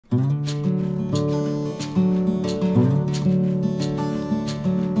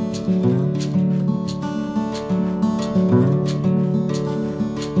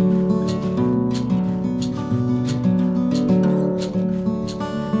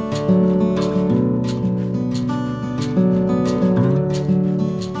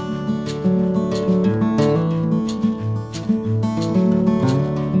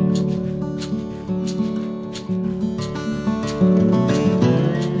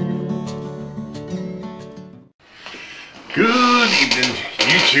Good evening,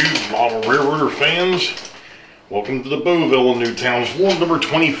 YouTube model railroader fans. Welcome to the Boeville in Newtown's vlog number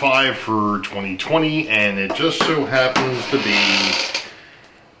 25 for 2020, and it just so happens to be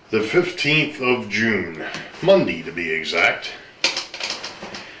the 15th of June, Monday to be exact.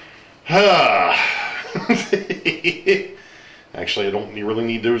 Actually, I don't really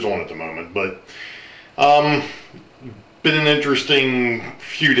need those on at the moment, but been an interesting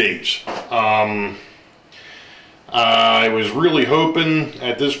few days. I was really hoping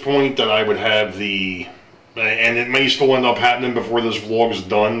at this point that I would have the, and it may still end up happening before this vlog is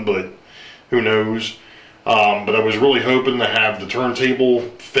done, but who knows. But I was really hoping to have the turntable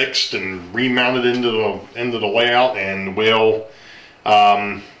fixed and remounted into the layout, and well,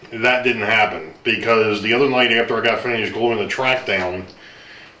 that didn't happen because the other night after I got finished gluing the track down,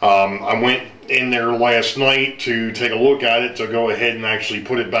 I went in there last night to take a look at it to go ahead and actually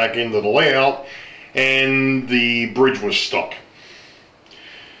put it back into the layout, and the bridge was stuck.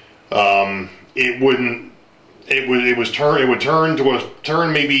 It would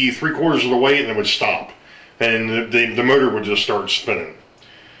turn maybe 3/4 of the way, and it would stop, and the motor would just start spinning.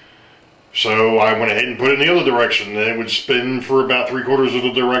 So I went ahead and put it in the other direction, and it would spin for about 3/4 of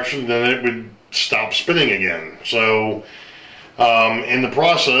the direction, then it would stop spinning again. So in the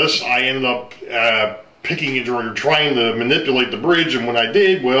process, I ended up picking it or trying to manipulate the bridge, and when I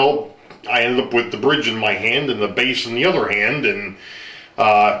did, well, I ended up with the bridge in my hand and the base in the other hand, and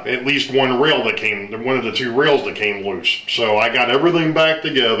at least one of the two rails that came loose. So I got everything back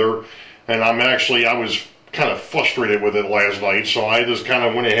together, and I was kind of frustrated with it last night, so I just kind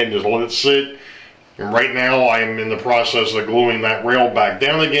of went ahead and just let it sit. And right now I'm in the process of gluing that rail back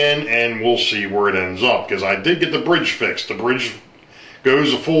down again, and we'll see where it ends up, because I did get the bridge fixed. The bridge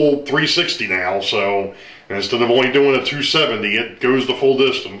goes a full 360 now, so instead of only doing a 270, it goes the full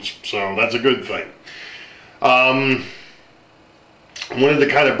distance, so that's a good thing. I wanted to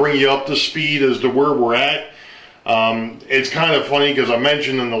kind of bring you up to speed as to where we're at. It's kind of funny because I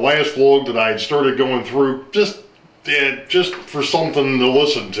mentioned in the last vlog that I had started going through just for something to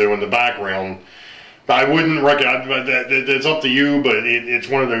listen to in the background. I wouldn't recommend that. It's up to you, but it's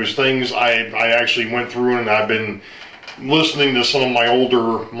one of those things. I actually went through and I've been listening to some of my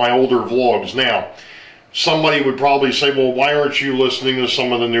older vlogs. Now, somebody would probably say, well, why aren't you listening to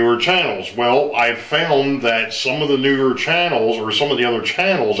some of the newer channels? Well, I've found that some of the newer channels, or some of the other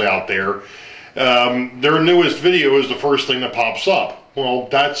channels out there, their newest video is the first thing that pops up. Well,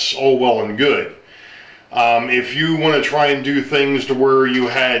 that's all well and good. If you want to try and do things to where you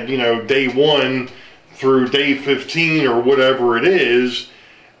had, day 1 through day 15 or whatever it is,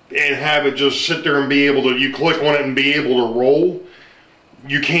 and have it just sit there and be able to, you click on it and be able to roll,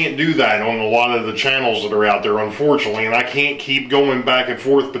 you can't do that on a lot of the channels that are out there, unfortunately, and I can't keep going back and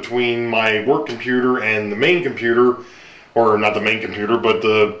forth between my work computer and the main computer, or not the main computer, but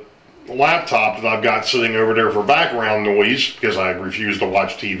the laptop that I've got sitting over there for background noise, because I refuse to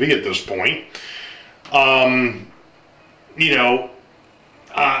watch TV at this point.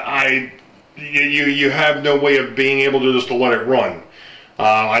 You have no way of being able to just to let it run.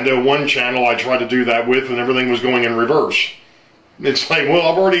 I know one channel I tried to do that with, and everything was going in reverse. It's like, well,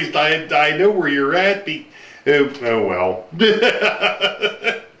 I know where you're at. Oh well.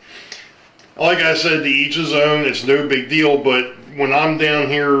 Like I said, to each his own. It's no big deal. But when I'm down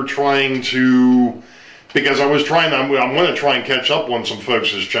here trying to, because I'm going to try and catch up on some folks'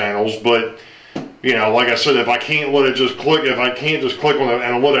 channels. But like I said, if I can't just click on it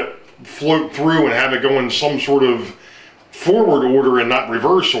and let it float through and have it go in some sort of forward order and not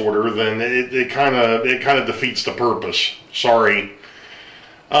reverse order, then it kind of defeats the purpose. Sorry.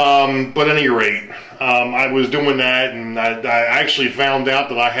 But at any rate, I was doing that, and I actually found out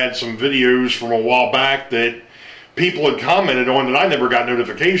that I had some videos from a while back that people had commented on that I never got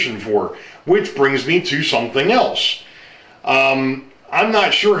notification for, which brings me to something else. I'm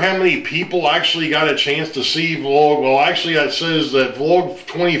not sure how many people actually got a chance to see vlog. Well, actually, it says that vlog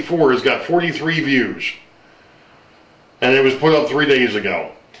 24 has got 43 views. And it was put up 3 days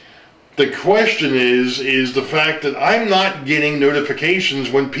ago. The question is the fact that I'm not getting notifications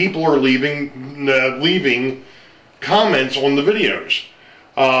when people are leaving comments on the videos.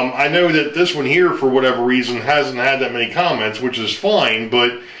 I know that this one here, for whatever reason, hasn't had that many comments, which is fine,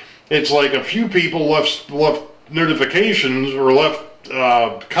 but it's like a few people left notifications or left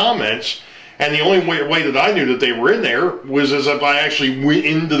comments, and the only way that I knew that they were in there was as if I actually went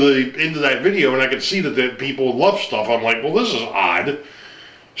into that video and I could see that people left stuff. I'm like, well, this is odd.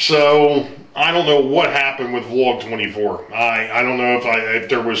 So I don't know what happened with vlog 24. I don't know if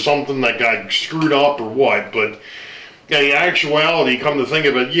there was something that got screwed up or what, but in actuality, come to think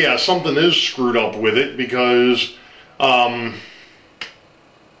of it, yeah, something is screwed up with it, because I've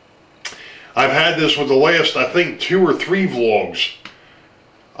had this with the last, I think, 2 or 3 vlogs,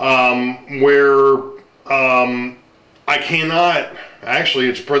 where I cannot, actually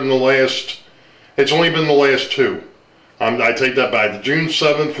it's only been the last 2. I take that back, the June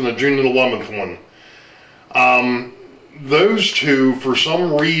 7th and the June 11th one. Those 2, for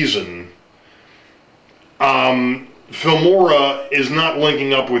some reason, Filmora is not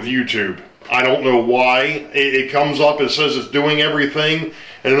linking up with YouTube. I don't know why. It comes up, it says it's doing everything,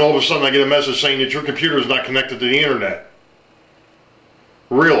 and then all of a sudden I get a message saying that your computer is not connected to the internet.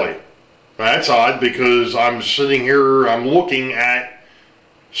 Really? That's odd, because I'm sitting here, I'm looking at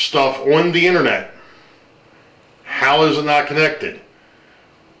stuff on the internet. How is it not connected?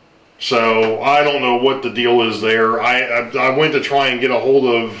 So I don't know what the deal is there. I went to try and get a hold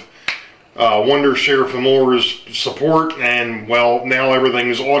of Wondershare Filmora's support, and well, now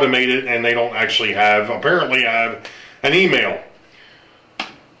everything's automated and they don't actually apparently have an email.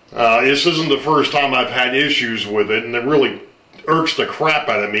 This isn't the first time I've had issues with it, and it really irks the crap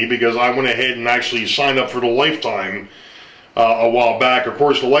out of me, because I went ahead and actually signed up for the lifetime a while back. Of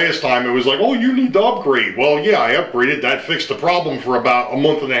course, the last time it was like, oh, you need to upgrade. Well, yeah, I upgraded. That fixed the problem for about a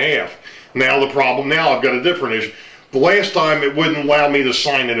month and a half. Now I've got a different issue. The last time it wouldn't allow me to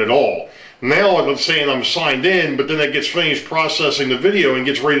sign in at all. Now I'm saying I'm signed in, but then it gets finished processing the video and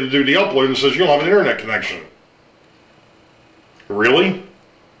gets ready to do the upload and says you don't have an internet connection. Really?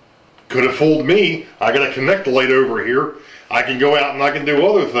 Could have fooled me. I got a connect light over here. I can go out and I can do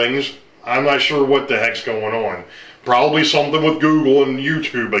other things. I'm not sure what the heck's going on. Probably something with Google and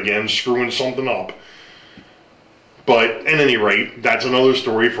YouTube again, screwing something up. But at any rate, that's another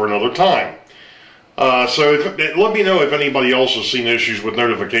story for another time. So let me know if anybody else has seen issues with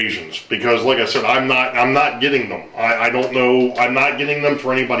notifications, because like I said, I'm not getting them. I don't know. I'm not getting them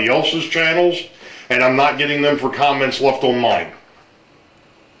for anybody else's channels, and I'm not getting them for comments left on mine.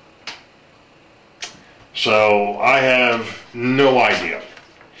 So I have no idea.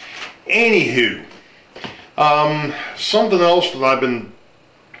 Anywho, something else that I've been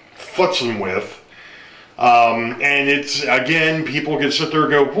futzing with. And it's, again, people can sit there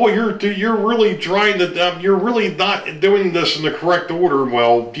and go, boy, you're really trying to, you're really not doing this in the correct order.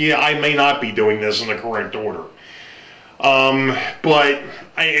 Well, yeah, I may not be doing this in the correct order. But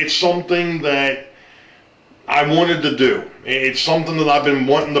it's something that I wanted to do. It's something that I've been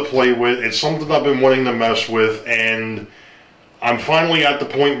wanting to play with. It's something I've been wanting to mess with, and I'm finally at the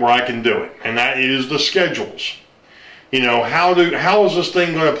point where I can do it. And that is the schedules. You know, how is this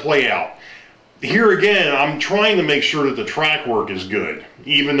thing going to play out? Here again, I'm trying to make sure that the track work is good,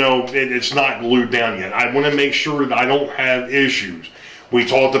 even though it's not glued down yet. I want to make sure that I don't have issues. We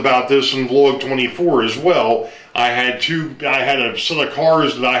talked about this in vlog 24 as well. I had a set of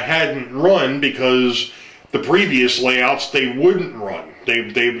cars that I hadn't run because the previous layouts, they wouldn't run.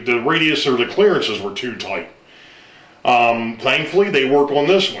 The radius or the clearances were too tight. Thankfully, they work on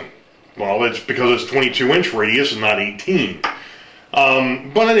this one. Well, it's because it's 22-inch radius and not 18.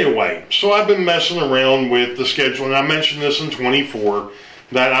 But anyway, so I've been messing around with the schedule, and I mentioned this in 24,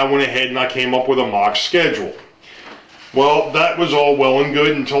 that I went ahead and I came up with a mock schedule. Well, that was all well and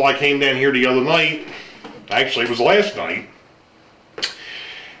good until I came down here the other night. Actually, it was last night.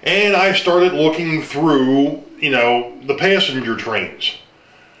 And I started looking through, you know, the passenger trains.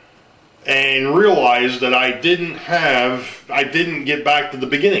 And realized that I didn't get back to the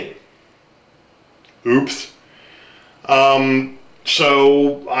beginning. Oops.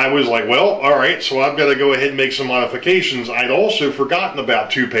 So I was like, well, alright, so I've got to go ahead and make some modifications. I'd also forgotten about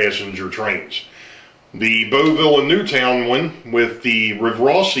 2 passenger trains. The Boeville and Newtown one with the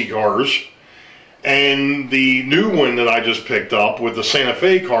Rossi cars, and the new one that I just picked up with the Santa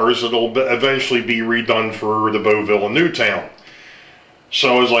Fe cars that'll eventually be redone for the Boeville and Newtown.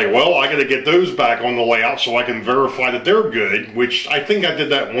 So I was like, well, I got to get those back on the layout so I can verify that they're good, which I think I did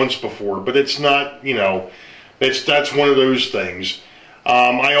that once before, but it's not, you know, that's one of those things.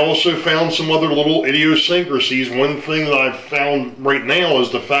 I also found some other little idiosyncrasies. One thing that I've found right now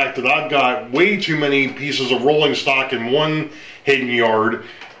is the fact that I've got way too many pieces of rolling stock in one hidden yard,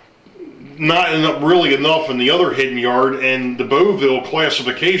 not really enough in the other hidden yard, and the Boeville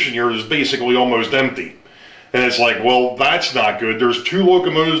classification yard is basically almost empty. And it's like, well, that's not good. There's 2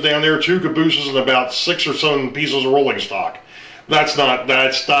 locomotives down there, 2 cabooses, and about 6 or 7 pieces of rolling stock. That's not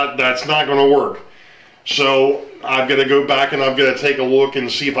going to work. So I've got to go back and I've got to take a look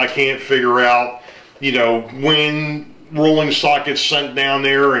and see if I can't figure out, you know, when rolling stock gets sent down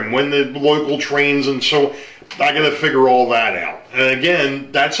there and when the local trains, and so I got to figure all that out. And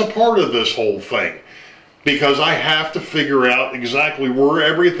again, that's a part of this whole thing, because I have to figure out exactly where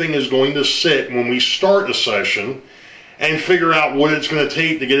everything is going to sit when we start a session, and figure out what it's going to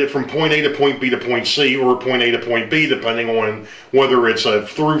take to get it from point A to point B to point C, or point A to point B, depending on whether it's a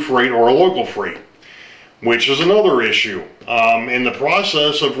through freight or a local freight, which is another issue. In the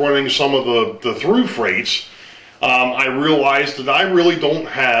process of running some of the through freights, I realized that I really don't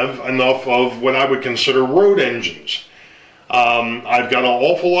have enough of what I would consider road engines. I've got an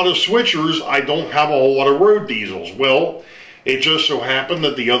awful lot of switchers. I don't have a whole lot of road diesels. Well, it just so happened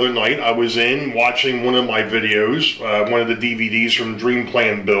that the other night I was in watching one of my videos, one of the DVDs from Dream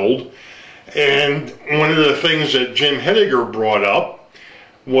Plan Build, and one of the things that Jim Henniger brought up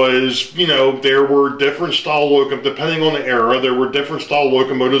was, you know, there were different style locomotives, depending on the era, there were different style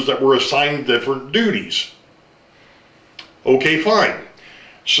locomotives that were assigned different duties. Okay, fine.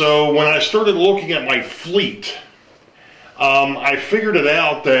 So when I started looking at my fleet, I figured it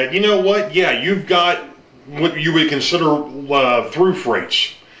out that, you know what, yeah, you've got what you would consider through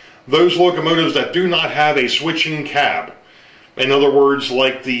freights. Those locomotives that do not have a switching cab. In other words,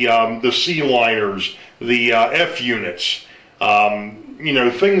 like the C-liners, the F units, you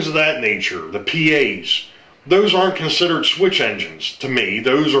know, things of that nature, the PAs. Those aren't considered switch engines to me.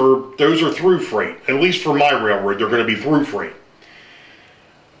 Those are through freight. At least for my railroad, they're going to be through freight.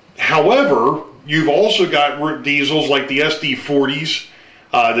 However, you've also got diesels like the SD40s,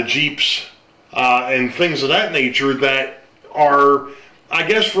 the Jeeps, and things of that nature that are, I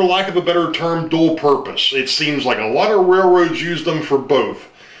guess for lack of a better term, dual purpose. It seems like a lot of railroads use them for both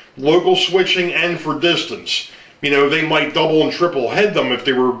local switching and for distance. You know, they might double and triple head them if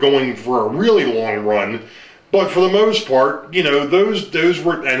they were going for a really long run, but for the most part, you know, those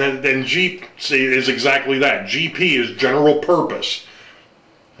were, and Jeep is exactly that. GP is general purpose.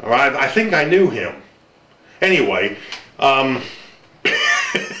 I think I knew him. Anyway,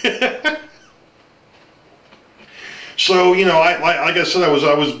 so, you know, like I said, I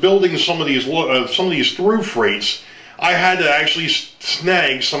was building some of these through freights. I had to actually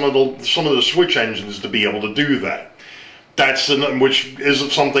snag some of the switch engines to be able to do that. Which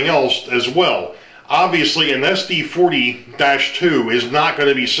is something else as well. Obviously, an SD40-2 is not going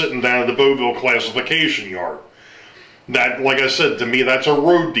to be sitting down at the Boeville classification yard. That, like I said, to me, that's a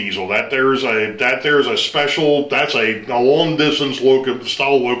road diesel. There's a special, that's a long distance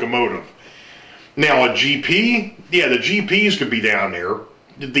style locomotive. Now a GP, yeah, the GPs could be down there.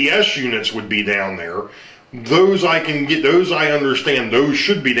 The S units would be down there. Those I can get, those I understand, those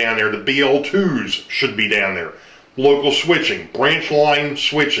should be down there. The BL2s should be down there. Local switching, branch line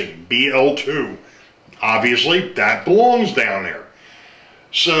switching, BL2. Obviously, that belongs down there.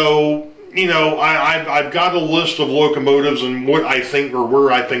 So, you know, I've got a list of locomotives and what I think, or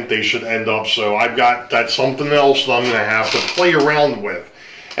where I think they should end up. So that's something else that I'm going to have to play around with.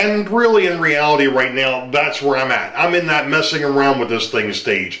 And really, in reality, right now, that's where I'm at. I'm in that messing around with this thing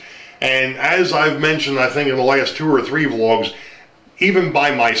stage. And as I've mentioned, I think in the last 2 or 3 vlogs, even by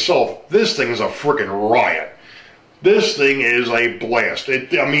myself, this thing's a freaking riot. This thing is a blast.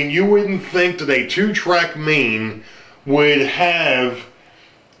 I mean, you wouldn't think that a 2-track main would have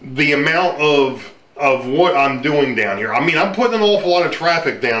the amount of what I'm doing down here. I mean, I'm putting an awful lot of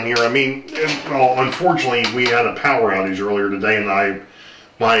traffic down here. I mean, well, unfortunately, we had a power outage earlier today, and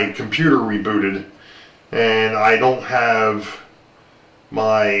my computer rebooted, and I don't have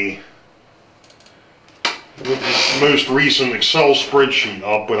my most recent Excel spreadsheet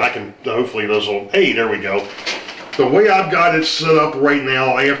up, but I can, hopefully this will, hey, there we go. The way I've got it set up right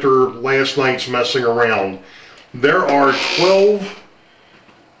now, after last night's messing around, there are 12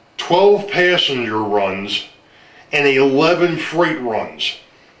 passenger runs and 11 freight runs.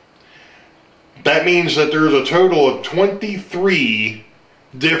 That means that there's a total of 23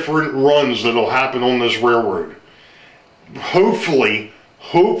 different runs that'll happen on this railroad. Hopefully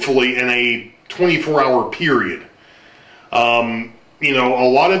in a 24-hour period. You know, a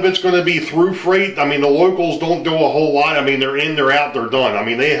lot of it's going to be through freight. I mean, the locals don't do a whole lot. I mean, they're in, they're out, they're done. I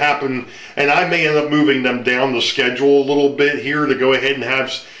mean, they happen, and I may end up moving them down the schedule a little bit here to go ahead and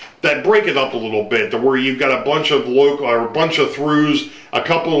have that, break it up a little bit to where you've got a bunch of local, or a bunch of throughs, a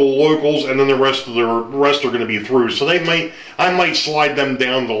couple of locals, and then the rest are going to be throughs. So I might slide them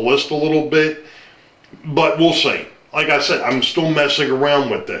down the list a little bit, but we'll see. Like I said, I'm still messing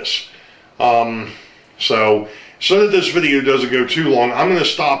around with this. So that this video doesn't go too long, I'm going to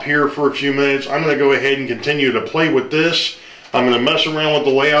stop here for a few minutes. I'm going to go ahead and continue to play with this. I'm going to mess around with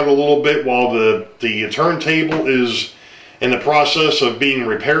the layout a little bit while the turntable is in the process of being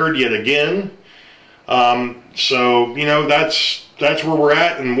repaired yet again. So, you know, that's where we're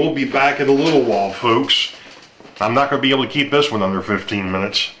at, and we'll be back in a little while, folks. I'm not going to be able to keep this one under 15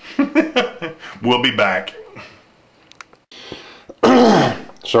 minutes. We'll be back.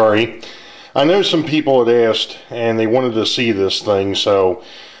 Sorry. I know some people had asked and they wanted to see this thing, so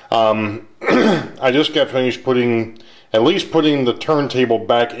I just got finished at least putting the turntable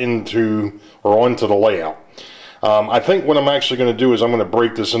back into or onto the layout. I think what I'm actually going to do is I'm going to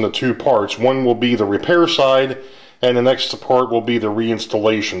break this into two parts. One will be the repair side, and the next part will be the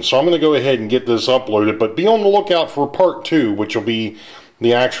reinstallation. So I'm going to go ahead and get this uploaded, but be on the lookout for part 2, which will be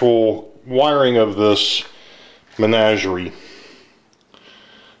the actual wiring of this menagerie.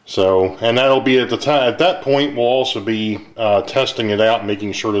 So, and that'll be at that point we'll also be testing it out,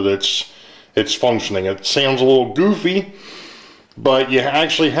 making sure that it's functioning. It sounds a little goofy, but you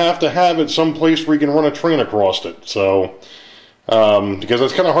actually have to have it someplace where you can run a train across it. So, because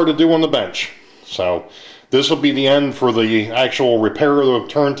it's kind of hard to do on the bench. So, this will be the end for the actual repair of the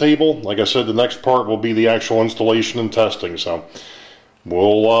turntable. Like I said, the next part will be the actual installation and testing. So,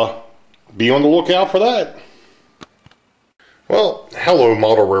 we'll be on the lookout for that. Well, hello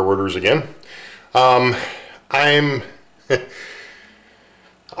model railroaders again. I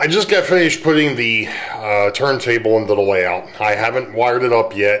just got finished putting the turntable into the layout. I haven't wired it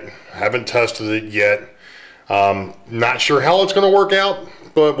up yet, haven't tested it yet. Not sure how it's going to work out,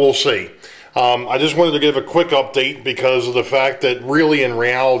 but we'll see. I just wanted to give a quick update because of the fact that really in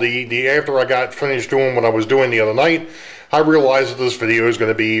reality, after I got finished doing what I was doing the other night, I realized that this video is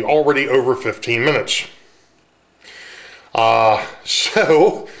going to be already over 15 minutes.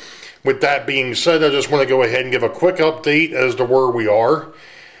 So, with that being said, I just want to go ahead and give a quick update as to where we are.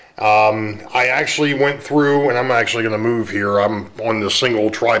 I actually went through, and I'm actually going to move here. I'm on the single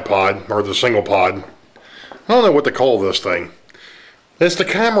tripod, or the single pod. I don't know what to call this thing. It's the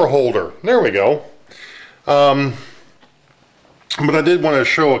camera holder. There we go. But I did want to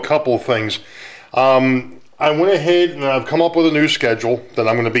show a couple of things. I went ahead and I've come up with a new schedule that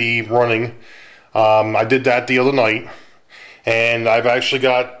I'm going to be running. I did that the other night. And I've actually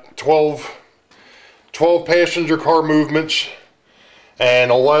got 12 passenger car movements and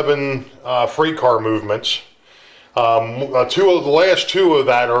 11 freight car movements. The last two of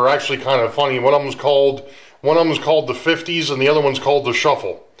that are actually kind of funny. One of them's called the 50s, and the other one's called the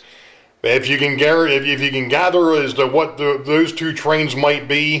Shuffle. If you can gather as to what those two trains might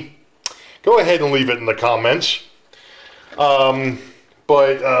be, go ahead and leave it in the comments.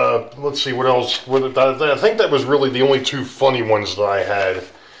 But let's see what else. I think that was really the only two funny ones that I had.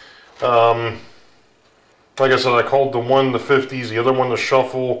 Like I said, I called the one the 50s, the other one the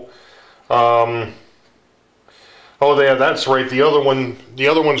Shuffle. Oh yeah, that's right. The other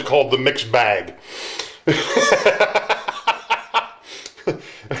one's called the Mixed Bag.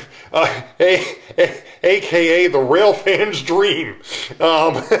 AKA the Railfan's Dream.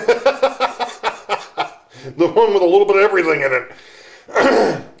 The one with a little bit of everything in it.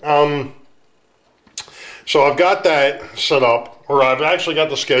 So I've got that set up, or I've actually got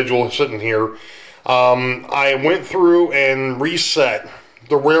the schedule sitting here. I went through and reset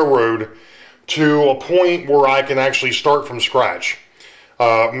the railroad to a point where I can actually start from scratch.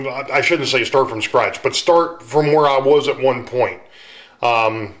 I shouldn't say start from scratch, but start from where I was at one point.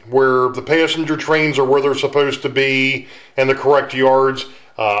 Where the passenger trains are where they're supposed to be and the correct yards.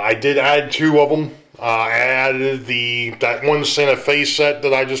 I did add 2 of them. I added that one Santa Fe set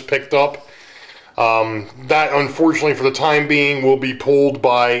that I just picked up. That, unfortunately, for the time being, will be pulled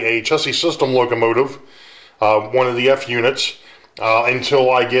by a chassis system locomotive, one of the F units,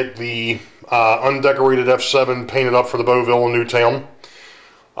 until I get the undecorated F7 painted up for the Boeville in Newtown.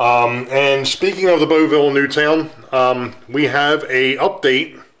 And speaking of the Boeville in Newtown, we have a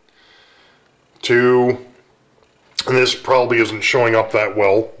update to, and this probably isn't showing up that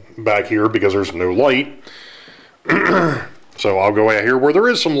well back here because there's no light. So I'll go out here where there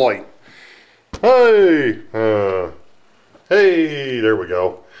is some light. Hey, there we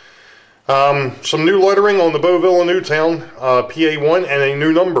go. Some new lettering on the Boeville in Newtown, PA1, and a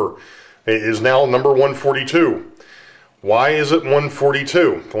new number. It is now number 142. Why is it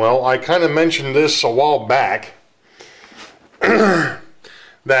 142? Well, I kind of mentioned this a while back,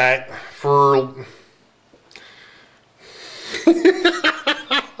 that for...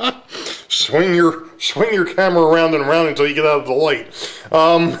 swing your camera around and around until you get out of the light.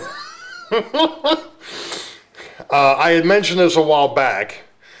 I had mentioned this a while back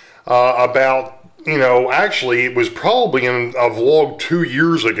about, actually it was probably in a vlog 2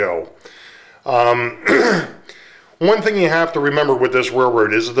 years ago. One thing you have to remember with this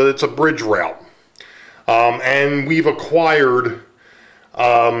railroad is that it's a bridge route. And we've acquired,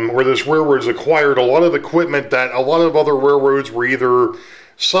 or this railroad's acquired a lot of equipment that a lot of other railroads were either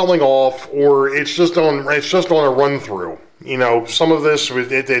selling off or it's just on a run through. Some of this,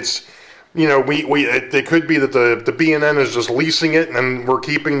 it's you know, it could be that the B&N is just leasing it and we're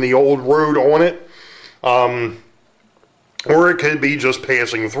keeping the old road on it. Or it could be just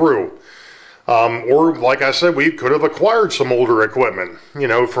passing through. Or, like I said, we could have acquired some older equipment, you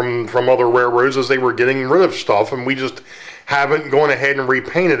know, from other railroads as they were getting rid of stuff, and we just haven't gone ahead and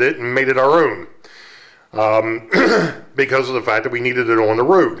repainted it and made it our own. Because of the fact that we needed it on the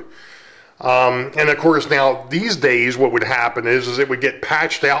road. And of course, now, these days, what would happen is it would get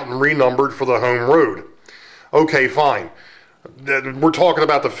patched out and renumbered for the home road. Okay, fine. We're talking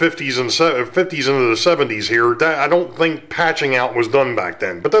about the 50s and 50s into the 70s here. I don't think patching out was done back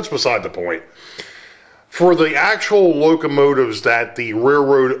then, but that's beside the point. For the actual locomotives that the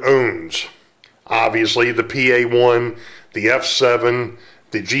railroad owns, obviously the PA1, the F7,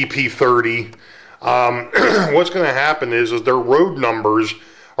 the GP30, what's going to happen is their road numbers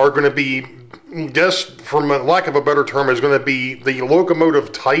are going to be, guess from lack of a better term, is going to be the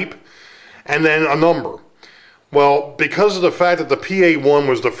locomotive type and then a number. Well, because of the fact that the PA1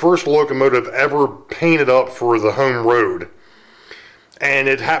 was the first locomotive ever painted up for the home road, and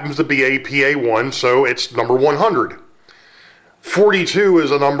it happens to be a PA1, so it's number 100. 42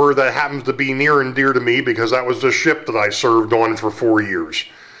 is a number that happens to be near and dear to me because that was the ship that I served on for 4 years.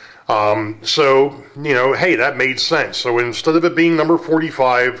 So, you know, hey, that made sense. So instead of it being number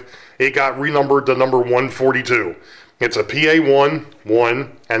 45, it got renumbered to number 142. It's a PA1,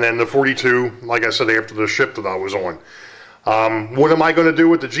 1, and then the 42, like I said, after the ship that I was on. What am I going to do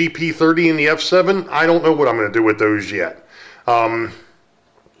with the GP30 and the F7? I don't know what I'm going to do with those yet. I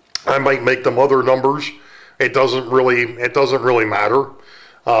might make them other numbers. It doesn't really matter.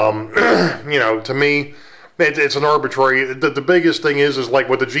 You know, to me, it's an arbitrary. The biggest thing is like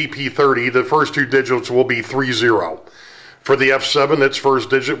with the GP30, the first 2 digits will be 30. For the F7, its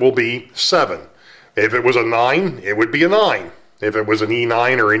first digit will be 7. If it was a 9, it would be a 9. If it was an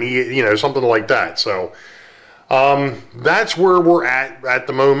E9 or an E, you know, something like that. So that's where we're at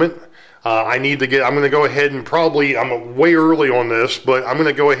the moment. I'm going to go ahead and probably, I'm way early on this, but I'm going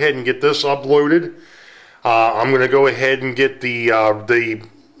to go ahead and get this uploaded. I'm going to go ahead and get the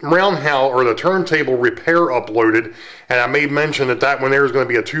roundhouse or the turntable repair uploaded, and I may mention that one there is going to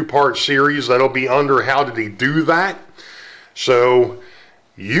be a 2-part series that'll be under how did he do that. So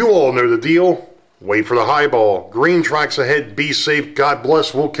you all know the deal. Wait for the highball. Green tracks ahead. Be safe. God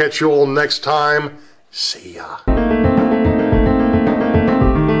bless. We'll catch you all next time. See ya.